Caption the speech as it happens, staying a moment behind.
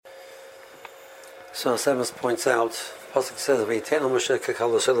So Semes points out, Pasuk says, "V'yitenu Moshe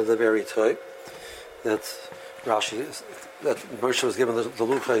kekal l'shel deveri toy," that that Moshe was given the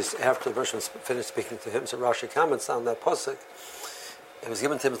luchos after Moshe was finished speaking to him. So Rashi comments on that Pasuk. It was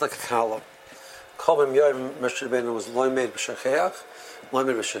given to him as like a kala. Kol b'myoyim Moshe Rabbeinu was loimed b'shechech.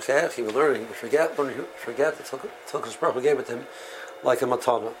 He would learn, he would forget. Until Hakadosh Baruch Hu gave it to him like a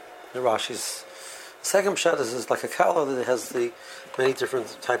matana. The Rashi's second pshat is like a kala that has the many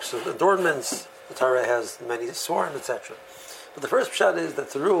different types of adornments. The Torah has many sworn, etc. But the first pshat is that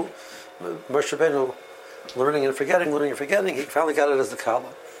through Moshe Rabbeinu learning and forgetting, he finally got it as the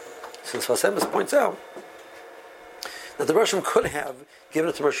kala. Since Vasemis points out that the Roshim could have given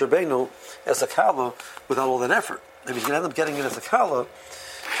it to Moshe Rabbeinu as a kala without all that effort. If he's going to end up getting it as a kala,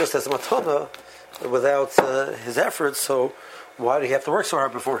 just as a matana, without his efforts, so why did he have to work so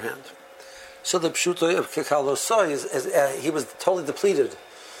hard beforehand? So the pshuto of Kekalo Soy is he was totally depleted.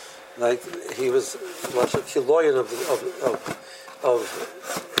 Like he was much a kiloyan of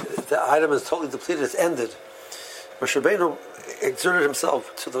the item is totally depleted, it's ended. Moshe Rabbeinu exerted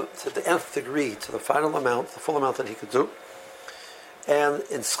himself to the nth degree, to the final amount, the full amount that he could do. And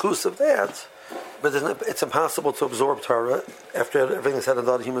exclusive that, but it's impossible to absorb Torah. After everything is said and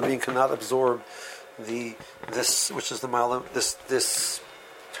done, a human being cannot absorb this which is the malam, this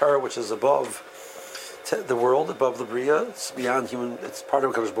Torah which is above the world, above the Bria. It's beyond human. It's part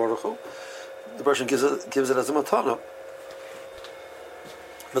of Hakadosh Baruch Hu. The person gives it as a matana.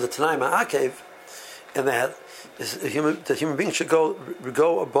 But the Tanai Ma'akev, and that the human being should go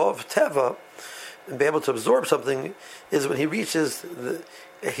above Teva and be able to absorb something, is when he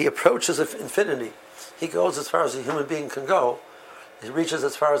approaches infinity. He goes as far as a human being can go. He reaches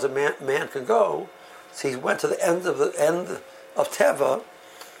as far as a man can go. So he went to the end of Teva.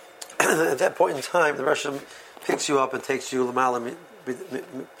 At that point in time, the Russian picks you up and takes you l'malam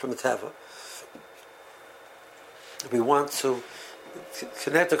from the Teva. We want to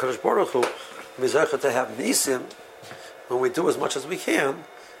connect to Kadosh Baruch Hu, to have nisim. When we do as much as we can,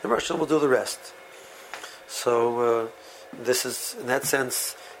 the Russian will do the rest. So this is, in that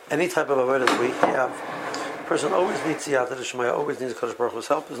sense, any type of avodah that we have, a person always needs Siyata D'Shmaya, always needs Kadosh Baruch Hu's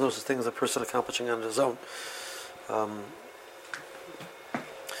help. There's no such thing as a person accomplishing on his own.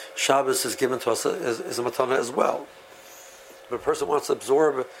 Shabbos is given to us as a matana as well. But a person wants to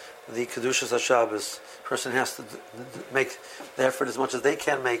absorb the kedushas of Shabbos, a person has to make the effort as much as they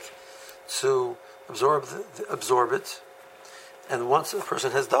can make to absorb it. And once a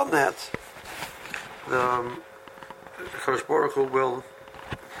person has done that, the Kadosh Baruch Hu will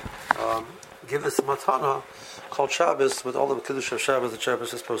give us a matana called Shabbos with all the kedusha of Shabbos that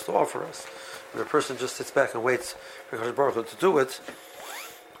Shabbos is supposed to offer us. When a person just sits back and waits for Kadosh Baruch Hu to do it,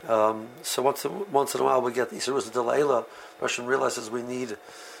 so once in a while we get the Yisrus D'Laila. Russian realizes we need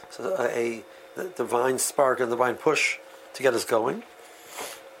a divine spark and divine push to get us going.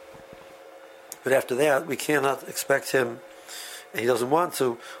 But after that, we cannot expect him, and he doesn't want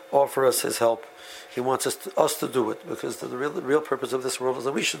to offer us his help. He wants us to do it, because the real purpose of this world is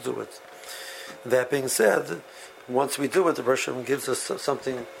that we should do it. That being said, once we do it, the Russian gives us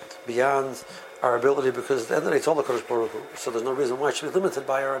something beyond our ability, because at the end of the day, it's all the Kadosh Baruch Hu. So there's no reason why it should be limited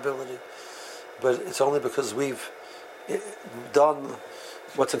by our ability. But it's only because we've done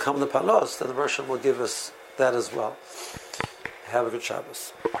what's incumbent upon us that the Russian will give us that as well. Have a good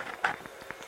Shabbos.